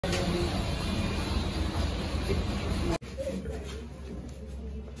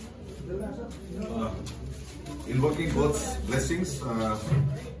Invoking God's blessings,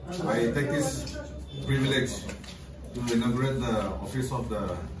 I take this privilege to inaugurate the office of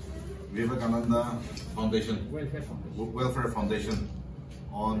the Vivekananda Welfare Foundation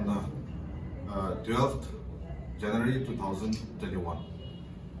on 12th January 2021.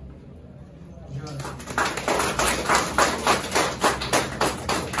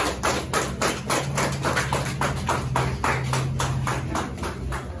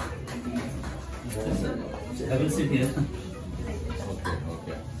 I will sit here.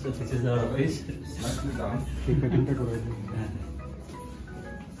 Okay. So this is our office. Nicely done.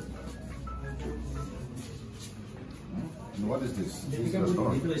 And what is this? This is the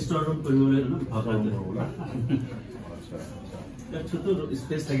store. Store room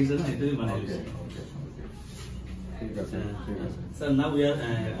space So now we are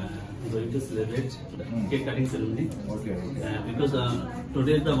going to celebrate the cake cutting ceremony. Because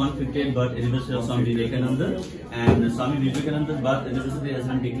today is the 150th birth anniversary of Swami Vivekananda, and Swami Vivekananda's birth anniversary has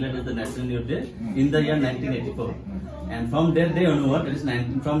been declared as the National Youth Day in the year 1984. And from that day onward, it is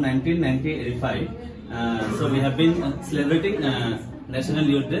from 1985. So we have been celebrating National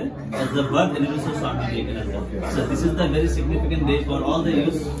Youth Day as the birth anniversary of Swami Vivekananda. So this is the very significant day for all the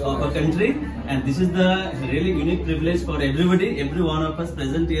youth of our country, and this is the really unique privilege for everybody, every one of us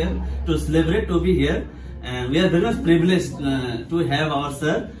present here to celebrate, to be here. And we are very much privileged to have our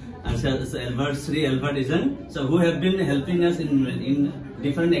sir, Sri Albert Isan, so who have been helping us in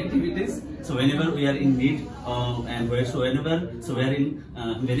different activities. So whenever we are in need and wherever, so we are in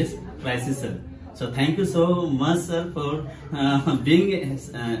various crises, sir. So thank you so much, sir, for being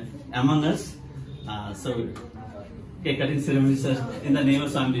among us. So cake cutting ceremony, sir, in the name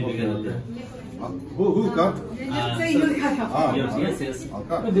of Swami Vivekananda. Who cut? Yes. I'll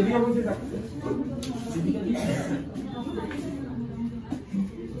cut.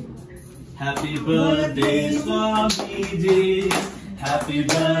 Happy birthday, Swamiji. Happy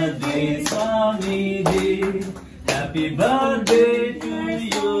birthday, Swamiji. Happy birthday to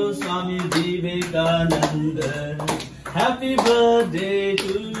you, Swami Vivekananda. Happy birthday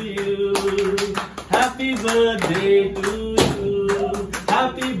to you. Happy birthday to you.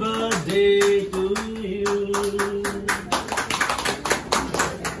 Happy birthday to you.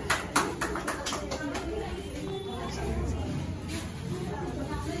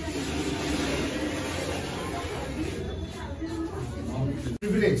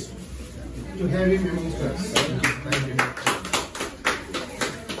 Privilege to have him amongst us. Thank you.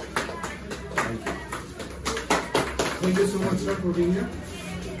 Thank you so much, sir, for being here.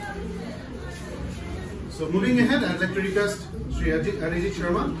 So moving ahead, I'd like to request Sri Arijit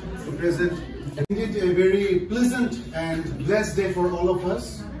Sharma to present. I think it's a very pleasant and blessed day for all of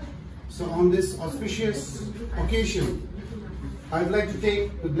us. So on this auspicious occasion, I'd like to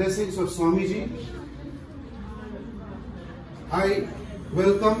take the blessings of Swamiji. I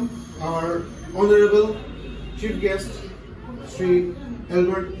welcome our Honorable Chief Guest, Sri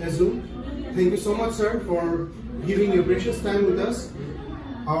Albert Isan. Thank you so much, sir, for giving your precious time with us.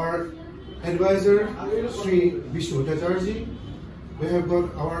 Our advisor, Sri Vishnu Bhattacharya. We have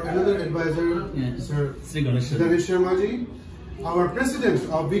got our another advisor, Sir Sri Ganesh Sharma ji. Our President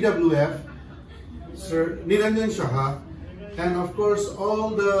of BWF, Sir Niranjan Shah, and of course all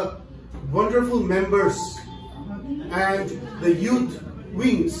the wonderful members and the youth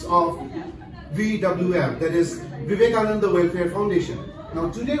wings of VWF, that is Vivekananda Welfare Foundation. Now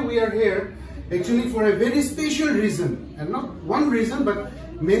today we are here actually for a very special reason, and not one reason but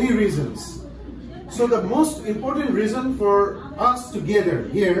many reasons. So the most important reason for us to gather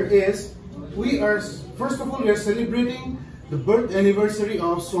here is we are, first of all, we are celebrating the birth anniversary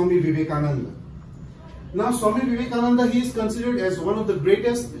of Swami Vivekananda. Now Swami Vivekananda, he is considered as one of the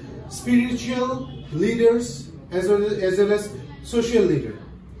greatest spiritual leaders as well as social leader.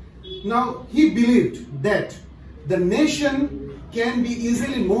 Now he believed that the nation can be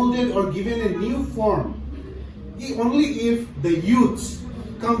easily molded or given a new form only if the youths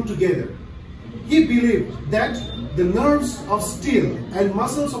come together. He believed that the nerves of steel and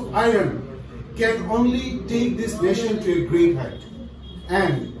muscles of iron can only take this nation to a great height.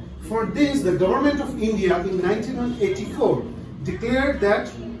 And for this, the government of India in 1984 declared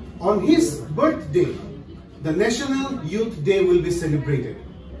that on his birthday, the National Youth Day will be celebrated.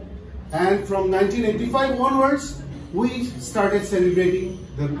 And from 1985 onwards, we started celebrating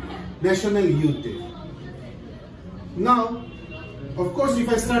the National Youth Day. Now, of course, if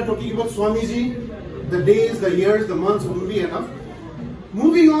I start talking about Swamiji, the days, the years, the months won't be enough.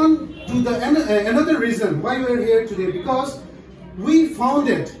 Moving on to the another reason why we are here today, because we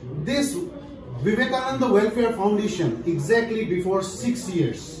founded this Vivekananda Welfare Foundation exactly before 6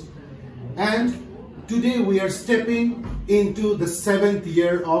 years. And today we are stepping into the 7th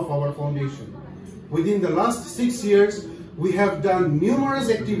year of our foundation. Within the last 6 years, we have done numerous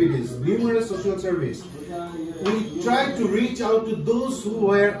activities, numerous social service. We tried to reach out to those who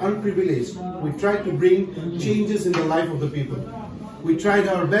were unprivileged. We tried to bring changes in the life of the people. We tried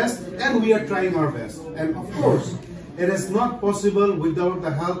our best and we are trying our best. And of course, it is not possible without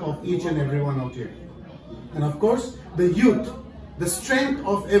the help of each and everyone out here. And of course, the youth, the strength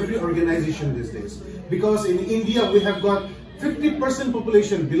of every organization these days. Because in India, we have got 50%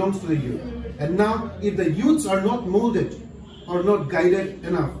 population belongs to the youth. And now, if the youths are not molded or not guided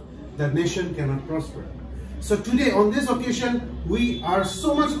enough, the nation cannot prosper. So today, on this occasion, we are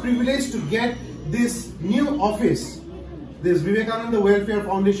so much privileged to get this new office, this Vivekananda Welfare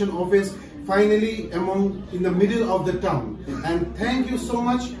Foundation office, finally in the middle of the town. And thank you so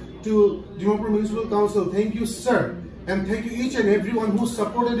much to Dimapur Municipal Council. Thank you, sir. And thank you each and everyone who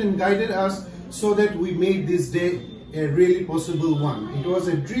supported and guided us so that we made this day a really possible one. It was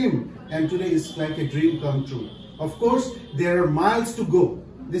a dream, and today is like a dream come true. Of course, there are miles to go.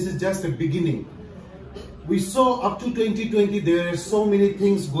 This is just a beginning. We saw up to 2020, there are so many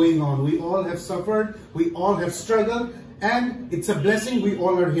things going on. We all have suffered, we all have struggled, and it's a blessing we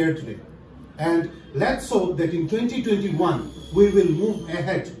all are here today. And let's hope that in 2021, we will move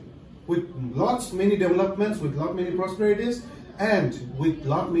ahead with many developments, with many prosperities, and with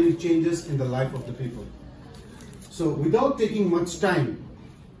many changes in the life of the people. So without taking much time,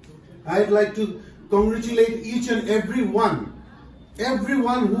 I'd like to congratulate each and everyone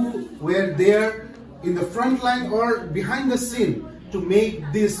who were there in the front line or behind the scene to make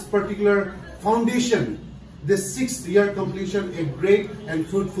this particular foundation, this 6th year completion, a great and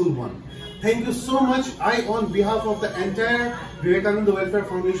fruitful one. Thank you so much. On behalf of the entire Vivekananda Welfare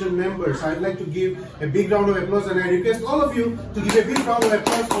Foundation members, I'd like to give a big round of applause, and I request all of you to give a big round of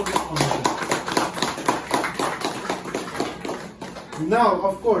applause for this foundation. Now,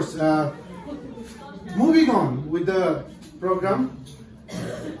 of course, moving on with the program,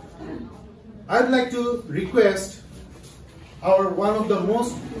 I'd like to request one of the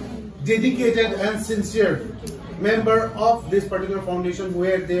most dedicated and sincere member of this particular foundation who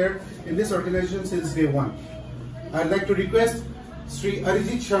were there in this organization since day one. I'd like to request Sri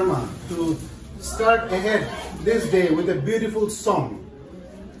Arijit Sharma to start ahead this day with a beautiful song.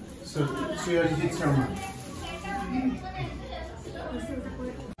 So, Sri Arijit Sharma.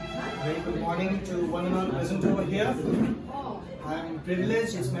 Very good morning to one and all present over here. I am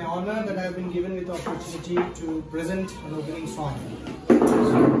privileged, it's my honor that I have been given with the opportunity to present an opening song. So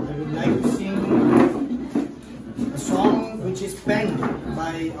I would like to sing a song which is penned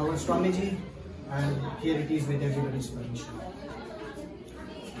by our Swamiji, and here it is with everybody's permission.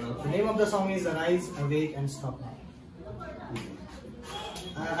 The name of the song is Arise, Awake and Stop Now.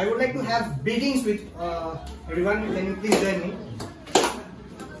 I would like to have beatings with everyone. Can you please join me?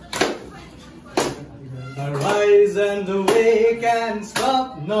 Arise and awake and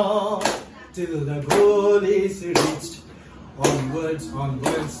stop not till the goal is reached. Onwards,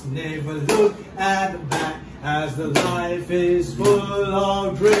 onwards, never look at the back, as the life is full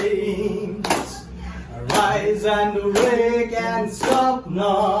of dreams. Arise and awake and stop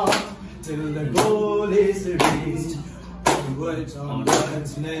not till the goal is reached. Onwards,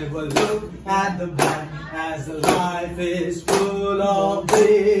 onwards, never look at the back, as the life is full of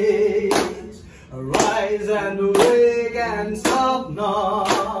dreams. Arise and awake and stop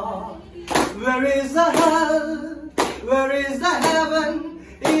not. Where is the hell? Where is the heaven?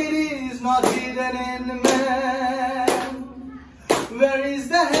 It is not hidden in man. Where is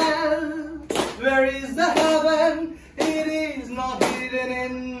the hell? Where is the heaven? It is not hidden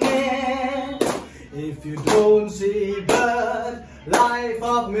in man. If you don't see blood, life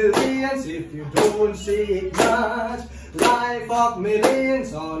of millions. If you don't see blood, life of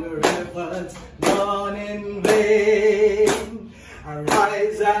millions, all your efforts gone in vain.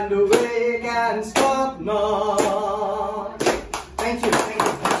 Arise and awake and stop not. Thank you, thank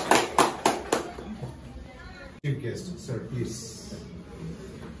you. Chief guest, sir, please.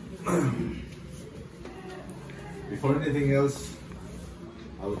 Before anything else,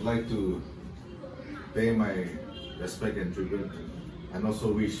 I would like to pay my respect and tribute, and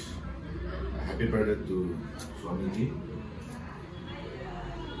also wish a happy birthday to Swamiji.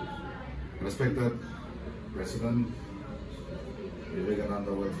 Respected President,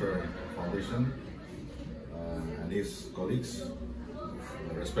 Vivekananda Welfare Foundation, and his colleagues,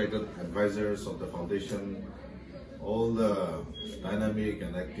 respected advisors of the foundation, all the dynamic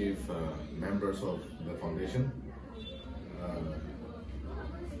and active members of the foundation.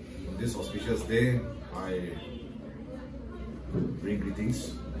 On this auspicious day, I bring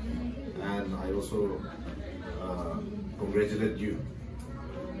greetings and I also congratulate you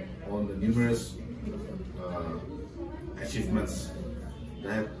on the numerous achievements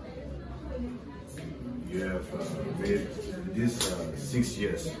that you have made these 6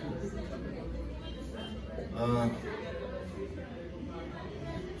 years.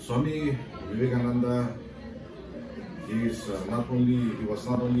 Swami Vivekananda is he was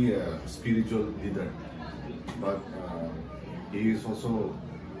not only a spiritual leader, but he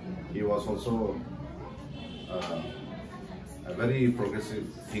was also a very progressive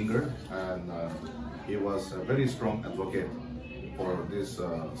thinker, and he was a very strong advocate for this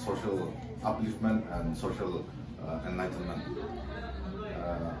social upliftment and social enlightenment.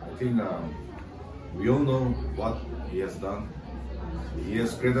 I think we all know what he has done. He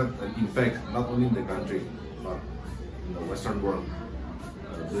has created an impact not only in the country but in the Western world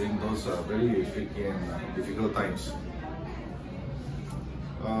during those very tricky and difficult times.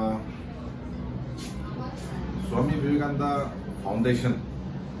 Swami Vivekananda Foundation,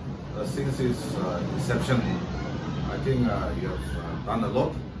 since its inception, I think you have done a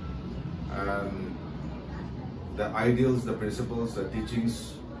lot, and the ideals, the principles, the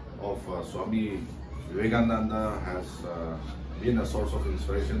teachings of Swami Vivekananda has been a source of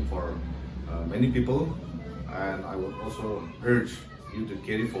inspiration for many people, and I would also urge you to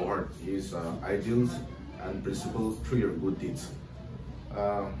carry forward his ideals and principles through your good deeds.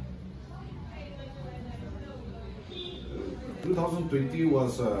 2020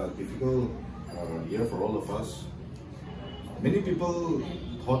 was a difficult year for all of us. Many people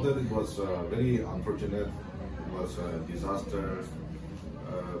thought that it was very unfortunate, it was a disaster.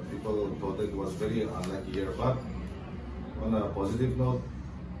 People thought that it was very unlucky year, but on a positive note,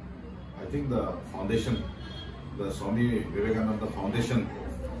 I think the foundation, the Swami Vivekananda Foundation,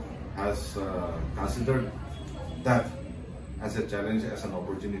 has considered that as a challenge, as an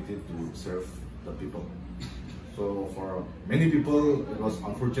opportunity to serve the people. So for many people it was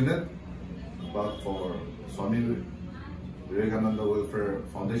unfortunate, but for Swami Vivekananda Welfare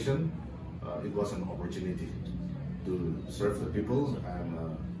Foundation, it was an opportunity to serve the people, and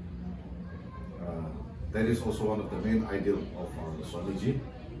that is also one of the main ideals of our Swamiji,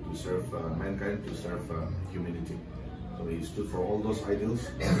 to serve mankind, to serve humanity. So he stood for all those ideals: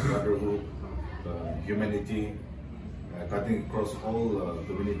 brotherhood, humanity, cutting across all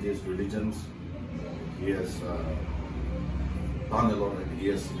communities, religions. He has done a lot, and he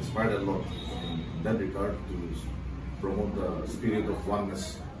has inspired a lot in that regard to promote the spirit of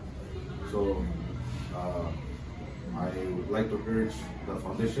oneness. So I would like to urge the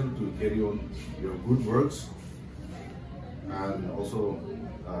foundation to carry on your good works and also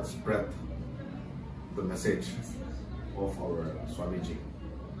spread the message of our Swamiji.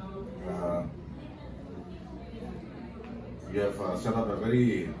 You have set up a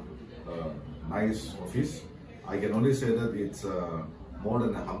very nice office. I can only say that it's more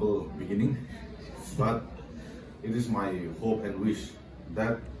than a humble beginning, but it is my hope and wish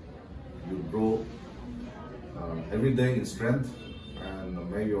that you grow every day in strength, and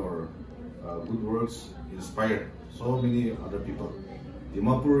may your good works inspire so many other people.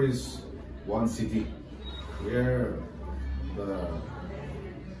 Dimapur is one city where the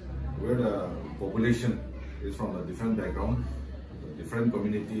population is from a different background, different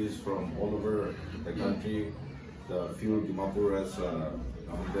communities from all over the country. The few Dimapur as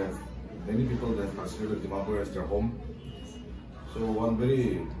many people that consider Dimapur as their home. So one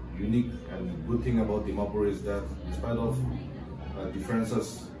very unique and good thing about Dimapur is that, in spite of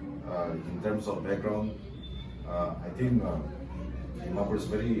differences in terms of background, I think Dimapur is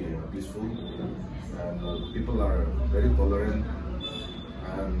very peaceful, and people are very tolerant,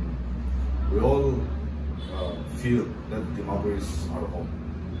 and we all feel that Dimapur is our home.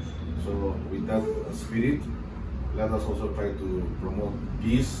 So with that spirit, let us also try to promote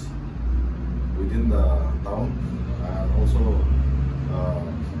peace within the town, and also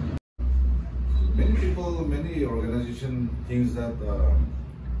many organization thinks that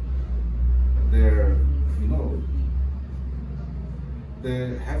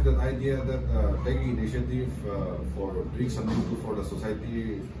they have that idea that taking initiative for doing something good for the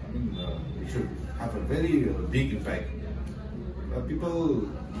society, it should have a very big impact. People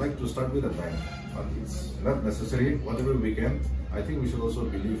like to start with a bang, but it's not necessary. Whatever we can, I think we should also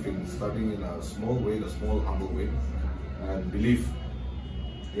believe in starting in a small way, in a small, humble way, and believe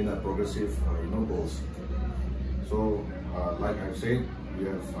in a progressive goals. So, like I've said, we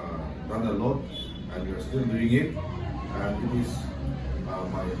have done a lot, and we are still doing it, and it is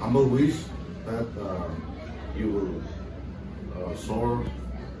my humble wish that you will soar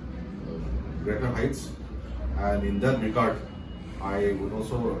greater heights, and in that regard, I would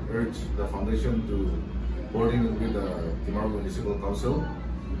also urge the foundation to coordinate with the Dimapur Municipal Council.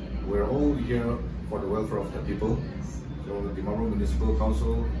 We're all here for the welfare of the people. So the Dimapur Municipal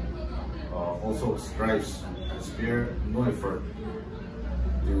Council also strives and spare no effort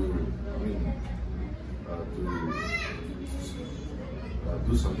to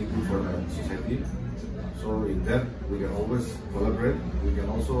do something good for the society. So in that, we can always collaborate. We can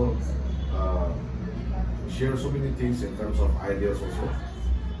also share so many things in terms of ideas also.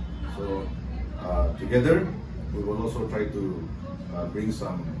 So together, we will also try to bring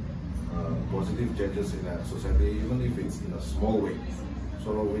some positive changes in our society, even if it's in a small way.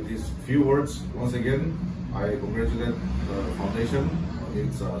 So with these few words, once again, I congratulate the foundation on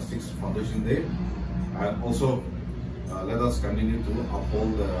its 6th Foundation Day, and also let us continue to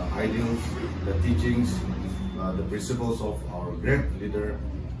uphold the ideals, the teachings, the principles of our great leader,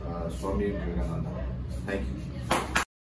 Swami Vivekananda. Thank you.